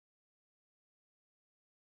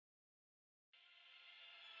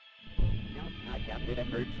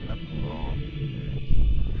The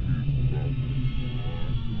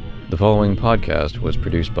following podcast was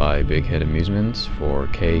produced by Big Head Amusements for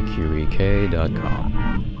KQEK.com.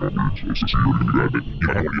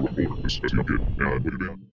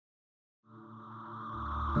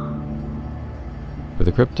 For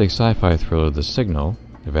the cryptic sci-fi thriller The Signal,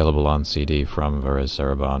 available on CD from Varese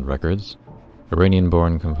Sarabande Records,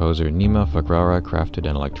 Iranian-born composer Nima Fakhrara crafted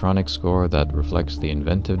an electronic score that reflects the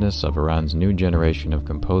inventiveness of Iran's new generation of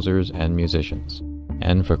composers and musicians,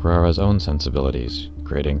 and Fakhrara's own sensibilities,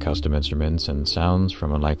 creating custom instruments and sounds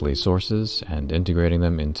from unlikely sources and integrating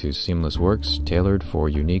them into seamless works tailored for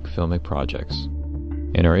unique filmic projects.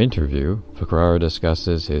 In our interview, Fakhrara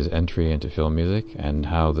discusses his entry into film music and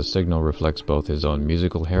how The Signal reflects both his own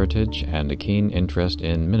musical heritage and a keen interest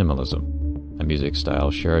in minimalism, a music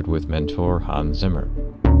style shared with mentor Hans Zimmer.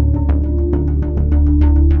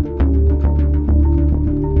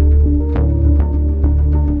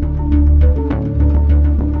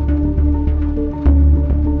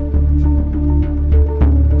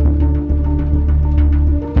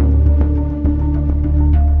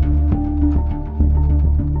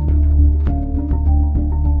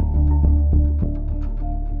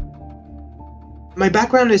 My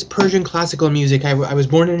background is Persian classical music. I was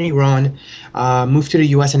born in Iran, moved to the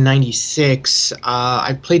US in '96.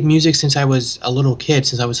 I played music since I was a little kid,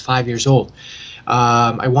 since I was 5 years old.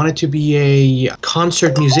 I wanted to be a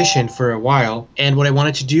concert musician for a while, and what I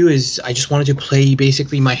wanted to do is I just wanted to play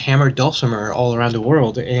basically my hammered dulcimer all around the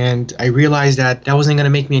world, and I realized that that wasn't going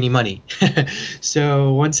to make me any money.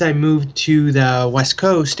 So once I moved to the West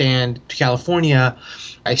Coast and to California,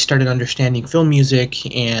 I started understanding film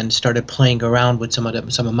music and started playing around with some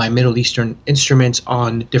of my Middle Eastern instruments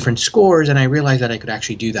on different scores, and I realized that I could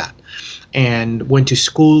actually do that. And went to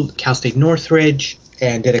school, Cal State Northridge,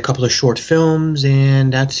 and did a couple of short films,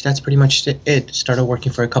 and that's pretty much it. Started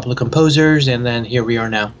working for a couple of composers, and then here we are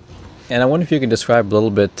now. And I wonder if you could describe a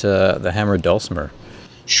little bit the hammered dulcimer.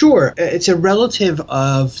 Sure. It's a relative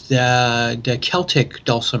of the Celtic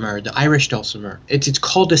dulcimer, the Irish dulcimer. It's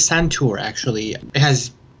called the santur, actually. It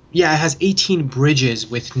has 18 bridges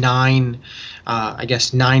with nine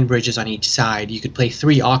bridges on each side. You could play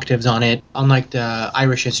 3 octaves on it, unlike the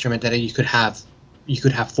Irish instrument that you could have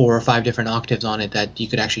 4 or 5 different octaves on it that you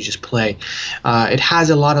could actually just play. It has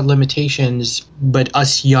a lot of limitations, but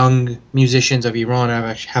us young musicians of Iran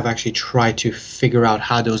have actually tried to figure out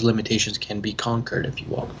how those limitations can be conquered, if you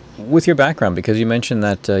will. With your background, because you mentioned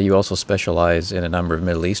that you also specialize in a number of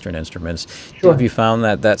Middle Eastern instruments, Sure. Have you found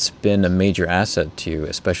that that's been a major asset to you,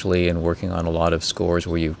 especially in working on a lot of scores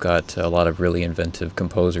where you've got a lot of really inventive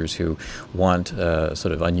composers who want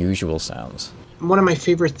sort of unusual sounds? One of my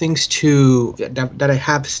favorite things that I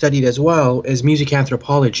have studied as well is music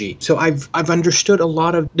anthropology. So I've understood a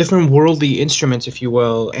lot of different worldly instruments, if you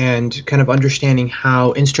will, and kind of understanding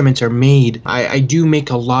how instruments are made. I do make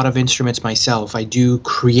a lot of instruments myself. I do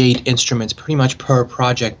create instruments pretty much per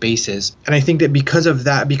project basis. And I think that because of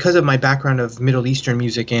my background of Middle Eastern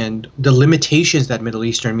music and the limitations that Middle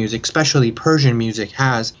Eastern music, especially Persian music,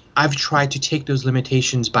 has, I've tried to take those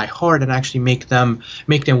limitations by heart and actually make them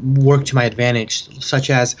work to my advantage, such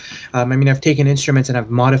as, I've taken instruments and I've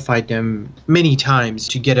modified them many times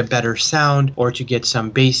to get a better sound or to get some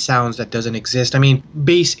bass sounds that doesn't exist.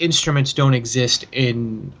 Bass instruments don't exist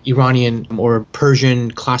in Iranian or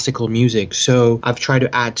Persian classical music, so I've tried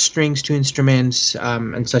to add strings to instruments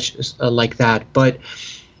and such like that. But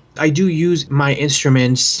I do use my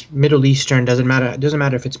instruments, Middle Eastern, doesn't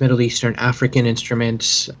matter if it's Middle Eastern, African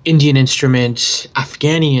instruments, Indian instruments,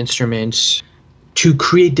 Afghani instruments, to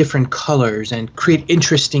create different colors and create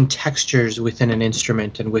interesting textures within an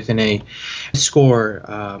instrument and within a score.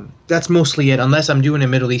 That's mostly it. Unless I'm doing a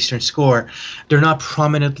Middle Eastern score, they're not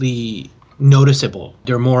prominently noticeable.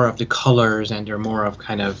 They're more of the colors and they're more of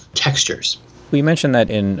kind of textures. Well, you mentioned that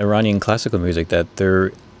in Iranian classical music that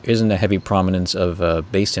there isn't a heavy prominence of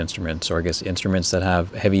bass instruments, or I guess instruments that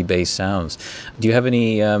have heavy bass sounds. Do you have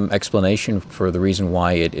any explanation for the reason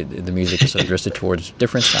why the music is so drifted towards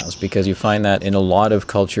different sounds? Because you find that in a lot of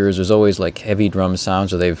cultures there's always like heavy drum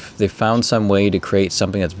sounds, or they've found some way to create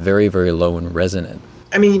something that's very, very low and resonant.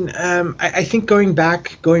 I think going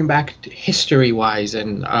back history-wise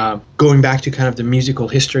and going back to kind of the musical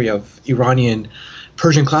history of Iranian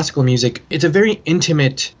Persian classical music, it's a very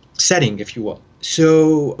intimate setting, if you will.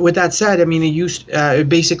 So with that said,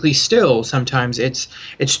 basically still sometimes it's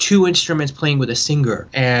 2 instruments playing with a singer,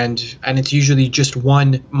 and it's usually just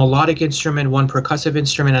one melodic instrument, one percussive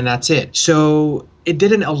instrument, and that's it. So it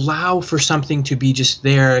didn't allow for something to be just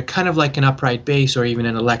there, kind of like an upright bass or even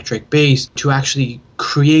an electric bass, to actually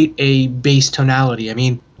create a bass tonality.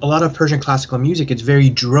 a lot of Persian classical music, it's very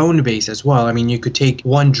drone based as well. I mean, you could take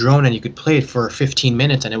one drone and you could play it for 15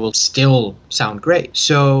 minutes and it will still sound great.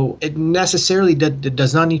 So it necessarily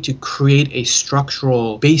does not need to create a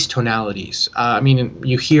structural bass tonalities. I mean,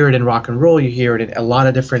 you hear it in rock and roll, you hear it in a lot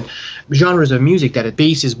of different genres of music, that a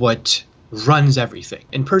bass is what runs everything.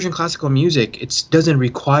 In Persian classical music, it doesn't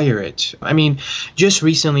require it. I mean, just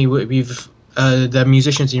recently we've the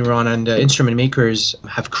musicians in Iran and the instrument makers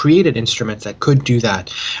have created instruments that could do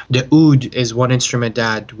that. The oud is one instrument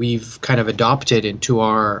that we've kind of adopted into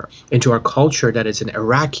our culture, that is an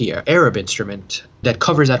Iraqi Arab instrument that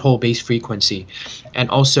covers that whole bass frequency. And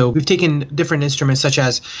also we've taken different instruments such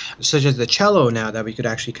as the cello now, that we could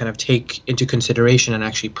actually kind of take into consideration and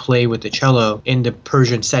actually play with the cello in the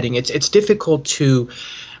Persian setting. It's difficult to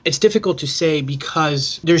say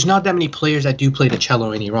because there's not that many players that do play the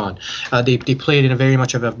cello in Iran. They play it in a very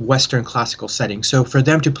much of a Western classical setting. So for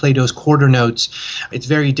them to play those quarter notes, it's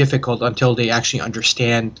very difficult until they actually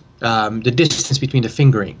understand the distance between the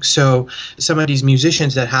fingering. So some of these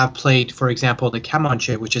musicians that have played, for example, the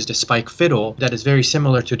kamanche, which is the spike fiddle, that is very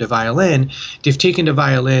similar to the violin, they've taken the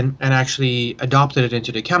violin and actually adopted it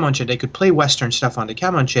into the kamanche. They could play Western stuff on the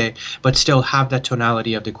kamanche, but still have that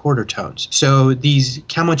tonality of the quarter tones. So these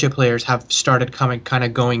kamanche players have started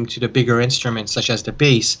going to the bigger instruments such as the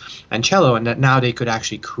bass and cello, and that now they could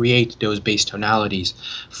actually create those bass tonalities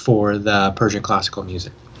for the Persian classical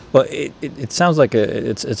music. Well, it sounds like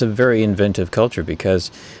it's a very inventive culture, because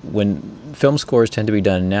when film scores tend to be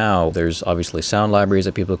done now, there's obviously sound libraries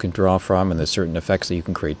that people can draw from, and there's certain effects that you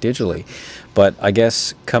can create digitally. But I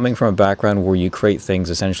guess coming from a background where you create things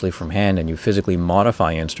essentially from hand and you physically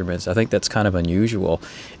modify instruments, I think that's kind of unusual,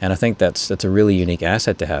 and I think that's a really unique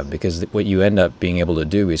asset to have, because what you end up being able to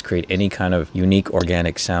do is create any kind of unique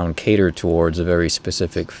organic sound catered towards a very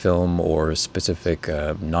specific film or specific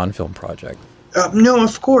non-film project. No,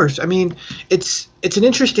 of course. I mean, it's an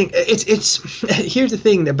interesting. It's here's the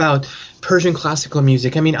thing about Persian classical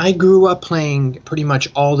music. I mean, I grew up playing pretty much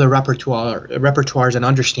all the repertoires and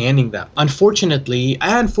understanding them. Unfortunately,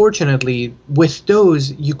 with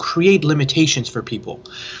those, you create limitations for people,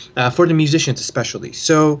 for the musicians especially.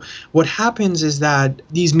 So what happens is that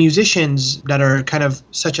these musicians that are kind of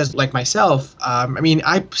such as like myself, I mean,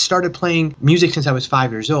 I started playing music since I was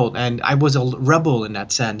 5 years old, and I was a rebel in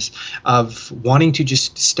that sense of wanting to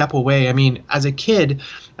just step away. I mean, as a kid,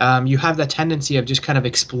 you have that tendency of just kind of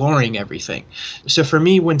exploring everything. So for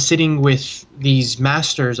me, when sitting with these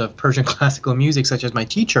masters of Persian classical music, such as my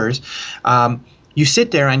teachers, you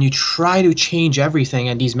sit there and you try to change everything,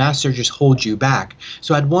 and these masters just hold you back.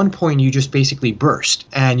 So at one point, you just basically burst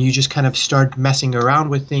and you just kind of start messing around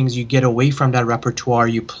with things. You get away from that repertoire.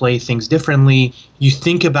 You play things differently. You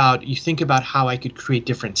think about how I could create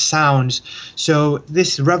different sounds. So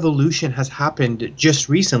this revolution has happened just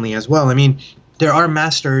recently as well. I mean, there are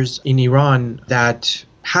masters in Iran that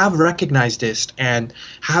have recognized this and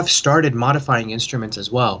have started modifying instruments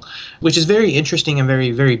as well, which is very interesting and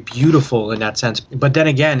very, very beautiful in that sense. But then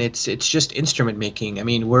again, it's just instrument making. I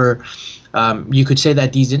mean, you could say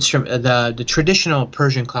that these the traditional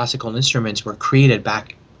Persian classical instruments were created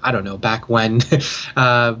back when,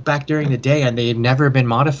 back during the day, and they had never been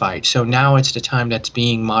modified. So now it's the time that's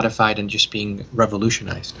being modified and just being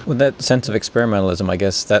revolutionized. With that sense of experimentalism, I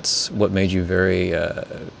guess that's what made you very,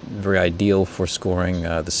 very ideal for scoring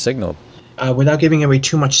the signal. Without giving away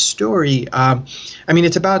too much story, I mean,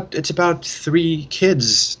 it's about three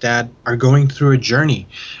kids that are going through a journey.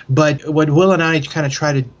 But what Will and I kind of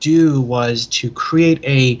try to do was to create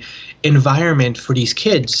a environment for these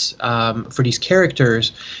kids, for these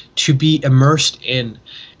characters, to be immersed in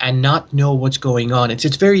and not know what's going on. It's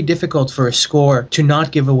very difficult for a score to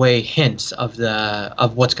not give away hints of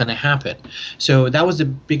what's going to happen. So that was the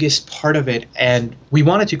biggest part of it, and we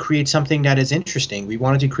wanted to create something that is interesting. We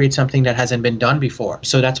wanted to create something that hasn't been done before.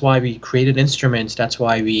 So that's why we created instruments. That's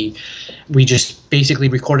why we just basically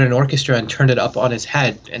recorded an orchestra and turned it up on its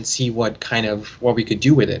head and see what we could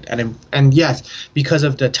do with it. And yes, because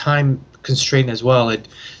of the time constraint as well, it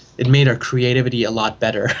made our creativity a lot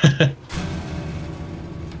better.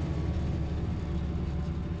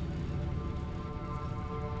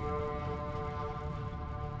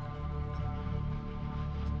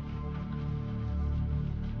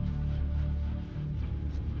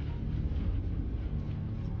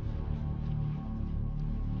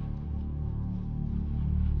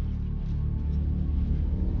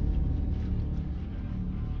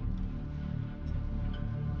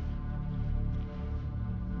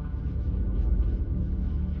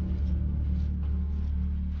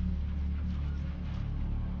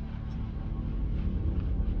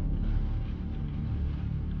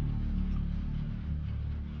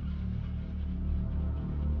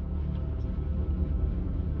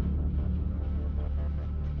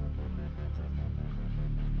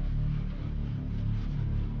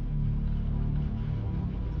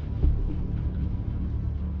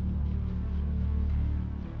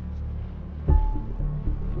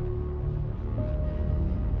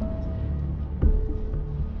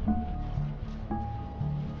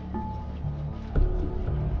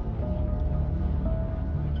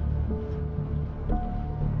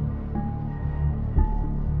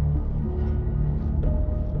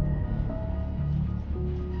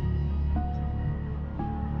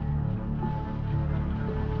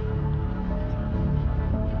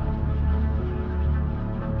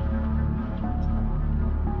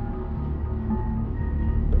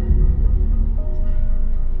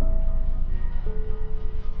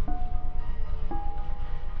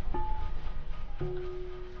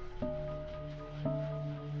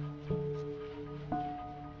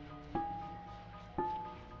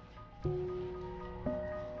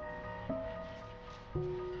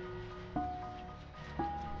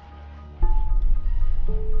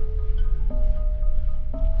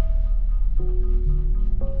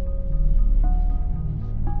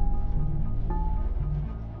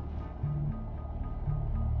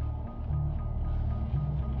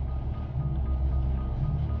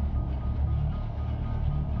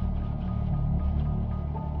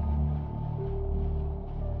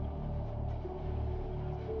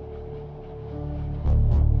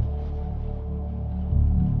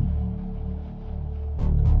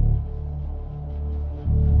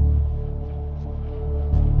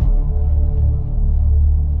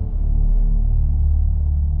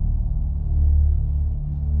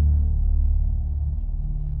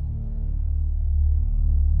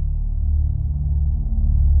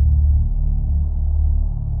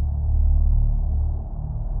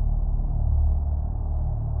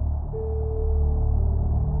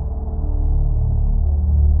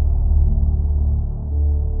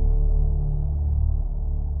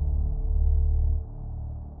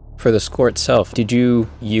 For the score itself, did you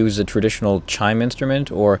use a traditional chime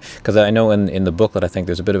instrument, or because I know in the booklet I think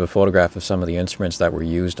there's a bit of a photograph of some of the instruments that were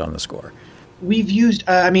used on the score? We've used,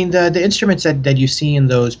 the instruments that you see in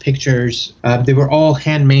those pictures, they were all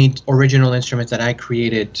handmade original instruments that I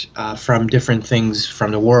created from different things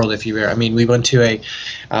from the world. If you were, we went to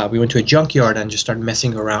a junkyard and just started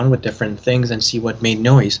messing around with different things and see what made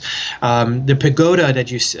noise. The pagoda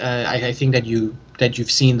that I think that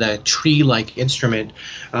you've seen, the tree-like instrument,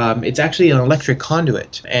 it's actually an electric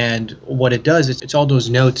conduit, and what it does is it's all those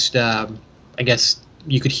notes. I guess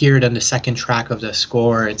you could hear it on the second track of the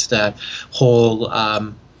score. It's the whole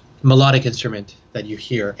melodic instrument that you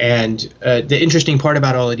hear. And the interesting part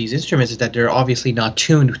about all of these instruments is that they're obviously not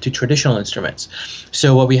tuned to traditional instruments.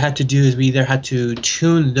 So what we had to do is we either had to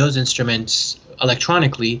tune those instruments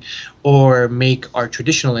electronically or make our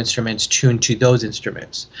traditional instruments tuned to those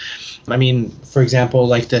instruments. For example,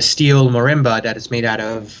 like the steel marimba that is made out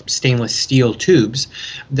of stainless steel tubes,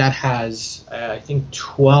 that has, I think,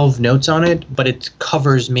 12 notes on it, but it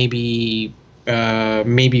covers maybe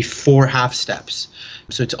 4 half steps.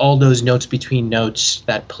 So it's all those notes between notes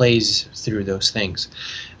that plays through those things.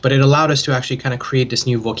 But it allowed us to actually kind of create this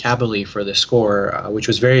new vocabulary for the score, which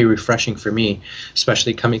was very refreshing for me,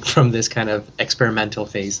 especially coming from this kind of experimental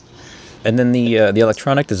phase. And then the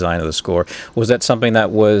electronic design of the score, was that something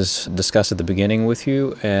that was discussed at the beginning with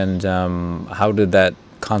you? And how did that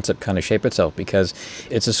concept kind of shape itself? Because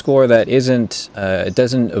it's a score that it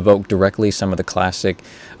doesn't evoke directly some of the classic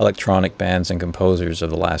electronic bands and composers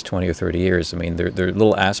of the last 20 or 30 years. There are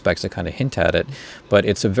little aspects that kind of hint at it, but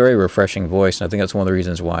it's a very refreshing voice, and I think that's one of the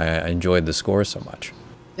reasons why I enjoyed the score so much.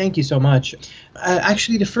 Thank you so much.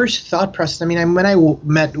 Actually, the first thought process, when I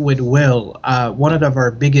met with Will, one of our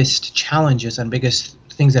biggest challenges and biggest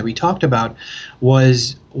things that we talked about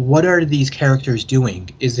was, what are these characters doing?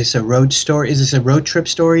 Is this a road story? Is this a road trip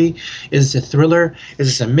story? Is this a thriller? Is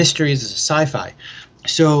this a mystery? Is this a sci-fi?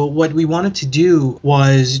 So what we wanted to do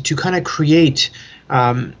was to kind of create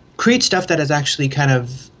stuff that is actually kind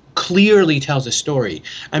of clearly tells a story.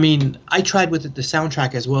 I tried with the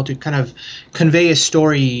soundtrack as well to kind of convey a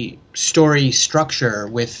story structure,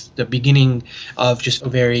 with the beginning of just a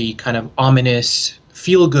very kind of ominous,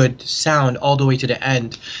 feel-good sound all the way to the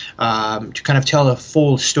end, to kind of tell a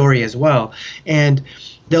full story as well. And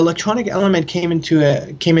the electronic element came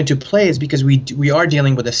into play is because we are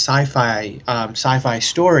dealing with a sci-fi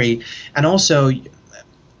story, and also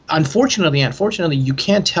unfortunately you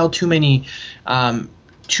can't tell too many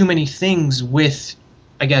things with,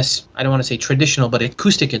 I guess, I don't want to say traditional, but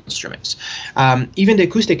acoustic instruments. Even the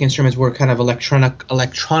acoustic instruments were kind of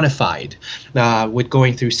electronified, with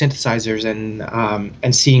going through synthesizers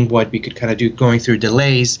and seeing what we could kind of do, going through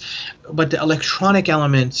delays. But the electronic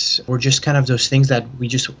elements were just kind of those things that we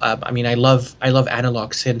just, I love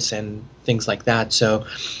analog synths and things like that. So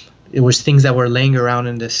it was things that were laying around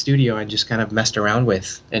in the studio and just kind of messed around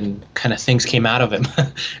with, and kind of things came out of them.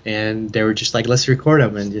 And they were just like, let's record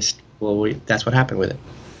them, and just, that's what happened with it.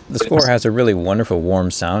 The score has a really wonderful, warm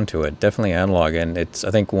sound to it, definitely analog, and it's,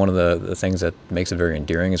 I think, one of the things that makes it very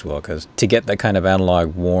endearing as well, because to get that kind of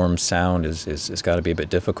analog, warm sound is got to be a bit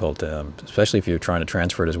difficult, especially if you're trying to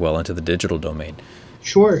transfer it as well into the digital domain.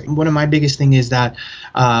 Sure. One of my biggest things is that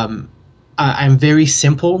I'm very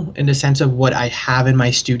simple in the sense of what I have in my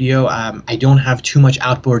studio. I don't have too much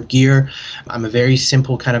outboard gear. I'm a very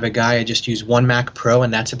simple kind of a guy. I just use one Mac Pro,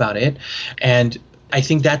 and that's about it. And I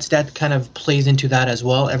think that kind of plays into that as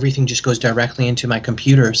well. Everything just goes directly into my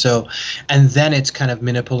computer. So, and then it's kind of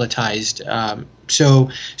manipulatized. So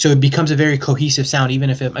it becomes a very cohesive sound. Even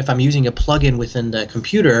if I'm using a plugin within the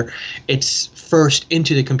computer, it's first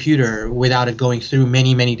into the computer without it going through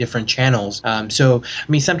many different channels.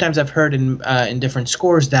 Sometimes I've heard in different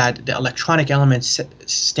scores that the electronic elements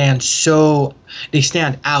stand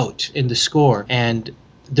out in the score, and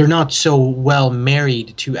they're not so well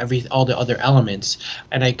married to all the other elements,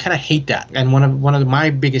 and I kind of hate that. And one of my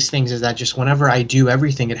biggest things is that just whenever I do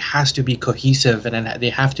everything, it has to be cohesive, and they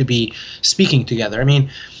have to be speaking together.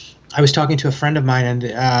 I was talking to a friend of mine,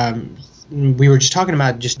 and we were just talking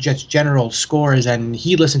about just general scores, and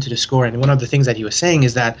he listened to the score, and one of the things that he was saying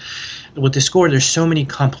is that with the score, there's so many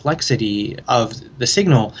complexity of the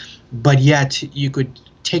signal, but yet you could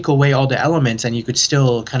take away all the elements, and you could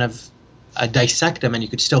still kind of dissect them, and you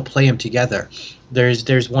could still play them together.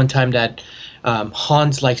 There's one time that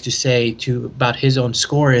Hans likes to say about his own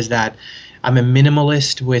score is that I'm a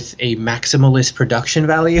minimalist with a maximalist production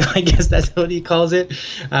value. I guess that's what he calls it.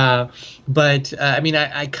 But I mean,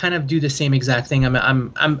 I kind of do the same exact thing. I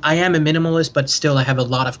am a minimalist, but still I have a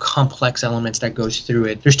lot of complex elements that goes through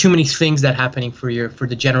it. There's too many things that happening for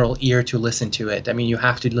the general ear to listen to it. I mean, you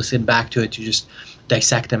have to listen back to it to just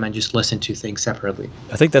dissect them and just listen to things separately.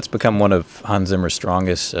 I think that's become one of Hans Zimmer's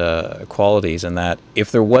strongest qualities, in that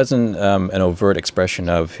if there wasn't an overt expression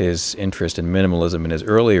of his interest in minimalism in his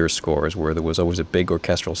earlier scores, where there was always a big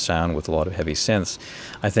orchestral sound with a lot of heavy synths,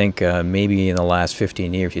 I think maybe in the last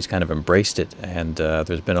 15 years he's kind of embraced it, and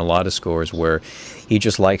there's been a lot of scores where he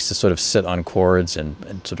just likes to sort of sit on chords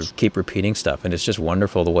and sort of keep repeating stuff, and it's just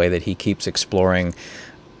wonderful the way that he keeps exploring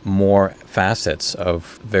more facets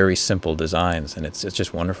of very simple designs, and it's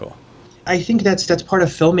just wonderful. I think that's part of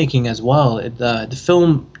filmmaking as well. The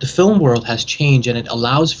film world has changed, and it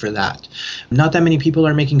allows for that. Not that many people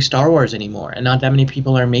are making Star Wars anymore, and not that many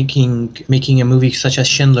people are making a movie such as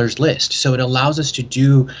Schindler's List. So it allows us to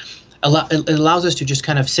just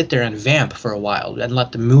kind of sit there and vamp for a while and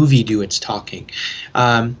let the movie do its talking.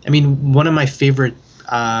 I mean, one of my favorite.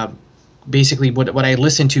 Basically, what I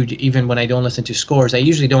listen to, even when I don't listen to scores, I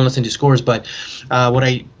usually don't listen to scores, but what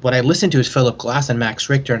I listen to is Philip Glass and Max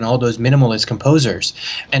Richter and all those minimalist composers.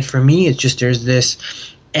 And for me, it's just there's this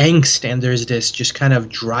angst and there's this just kind of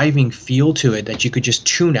driving feel to it that you could just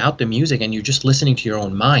tune out the music and you're just listening to your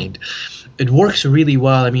own mind. It works really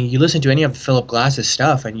well. I mean, you listen to any of Philip Glass's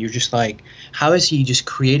stuff and you're just like, how is he just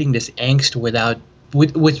creating this angst with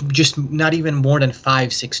just not even more than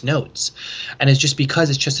 5-6 notes? And it's just because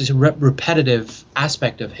it's just this repetitive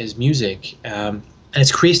aspect of his music, and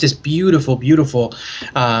it creates this beautiful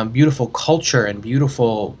culture and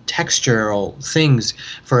beautiful textural things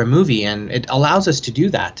for a movie, and it allows us to do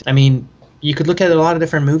that. I mean, you could look at a lot of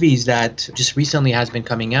different movies that just recently has been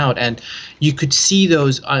coming out, and you could see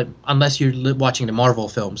those unless you're watching the Marvel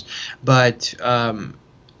films, but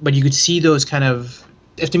you could see those kind of.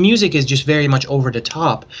 If the music is just very much over the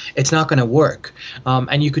top, it's not going to work.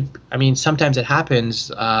 And you could, I mean, sometimes it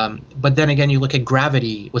happens. But then again, you look at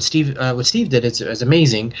Gravity. What Steve did is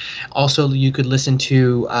amazing. Also, you could listen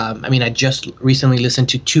to. I mean, I just recently listened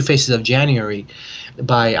to Two Faces of January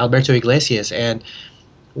by Alberto Iglesias, and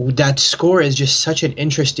that score is just such an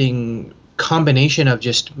interesting combination of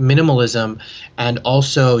just minimalism and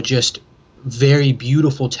also just very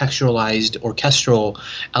beautiful texturalized orchestral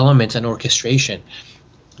elements and orchestration.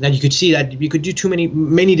 Now you could see that you could do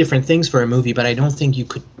many different things for a movie, but I don't think you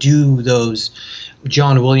could do those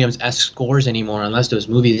John Williams-esque scores anymore unless those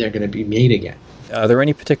movies are going to be made again. Are there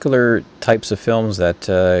any particular types of films that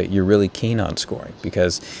you're really keen on scoring?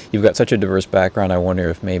 Because you've got such a diverse background, I wonder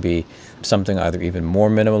if maybe something either even more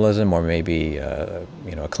minimalism or maybe a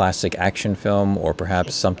classic action film, or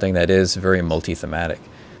perhaps something that is very multi-thematic.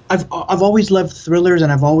 I've always loved thrillers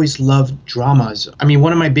and I've always loved dramas. I mean,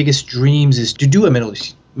 one of my biggest dreams is to do a Middle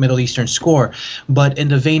Eastern score, but in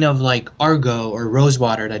the vein of like Argo or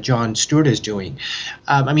Rosewater that Jon Stewart is doing.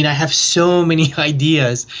 I mean, I have so many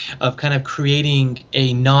ideas of kind of creating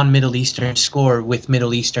a non-Middle Eastern score with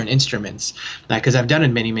Middle Eastern instruments, because I've done it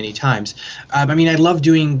many times. I mean, I love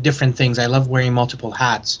doing different things. I love wearing multiple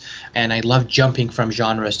hats, and I love jumping from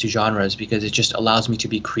genres to genres because it just allows me to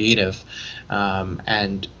be creative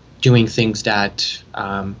and doing things that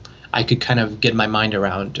I could kind of get my mind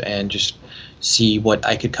around and just see what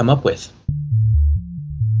I could come up with.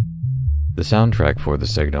 The soundtrack for The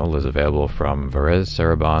Signal is available from Varese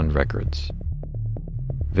Sarabande Records.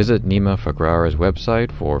 Visit Nima Fakhrara's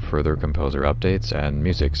website for further composer updates and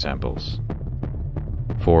music samples.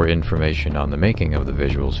 For information on the making of the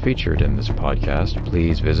visuals featured in this podcast,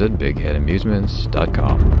 please visit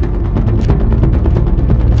BigHeadAmusements.com.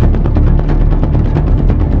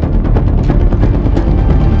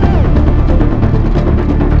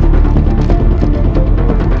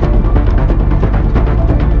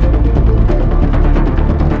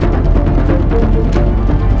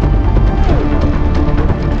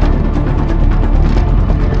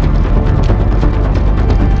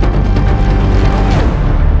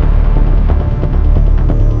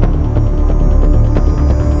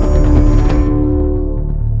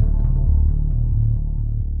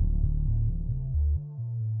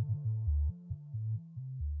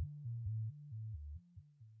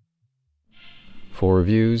 For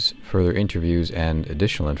reviews, further interviews, and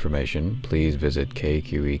additional information, please visit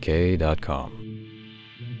KQEK.com.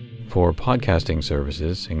 For podcasting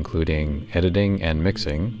services, including editing and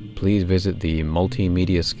mixing, please visit the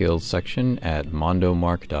Multimedia Skills section at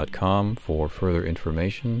mondomark.com for further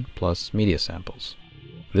information plus media samples.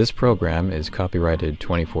 This program is copyrighted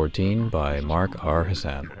 2014 by Mark R.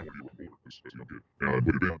 Hassan.